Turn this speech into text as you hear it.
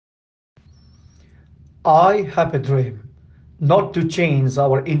I have a dream, not to change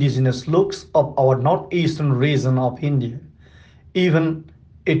our indigenous looks of our northeastern region of India, even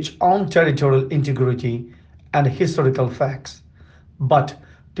its own territorial integrity and historical facts, but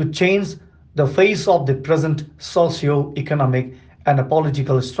to change the face of the present socio-economic and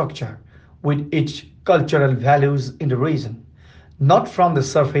political structure with its cultural values in the region, not from the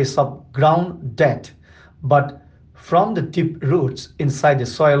surface of ground depth, but from the deep roots inside the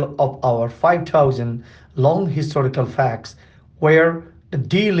soil of our 5,000 long historical facts where the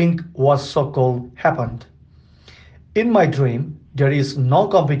D-Link was so-called happened. In my dream, there is no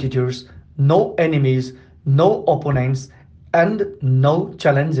competitors, no enemies, no opponents, and no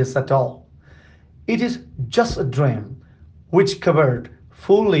challenges at all. It is just a dream, which covered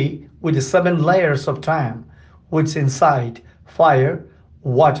fully with the seven layers of time, which inside fire,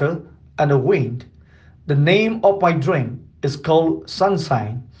 water, and a wind. The name of my dream is called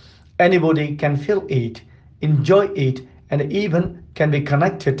sunshine. Anybody can feel it, enjoy it, and even can be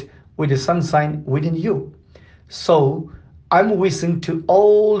connected with the sunshine within you. So, I'm wishing to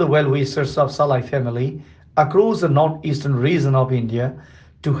all the well wishers of Salai family across the northeastern region of India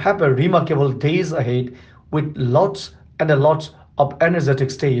to have a remarkable days ahead with lots and lots of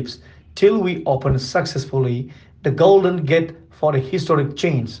energetic steps till we open successfully the golden gate for a historic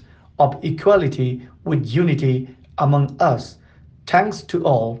change of equality with unity among us. Thanks to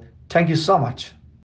all. Thank you so much.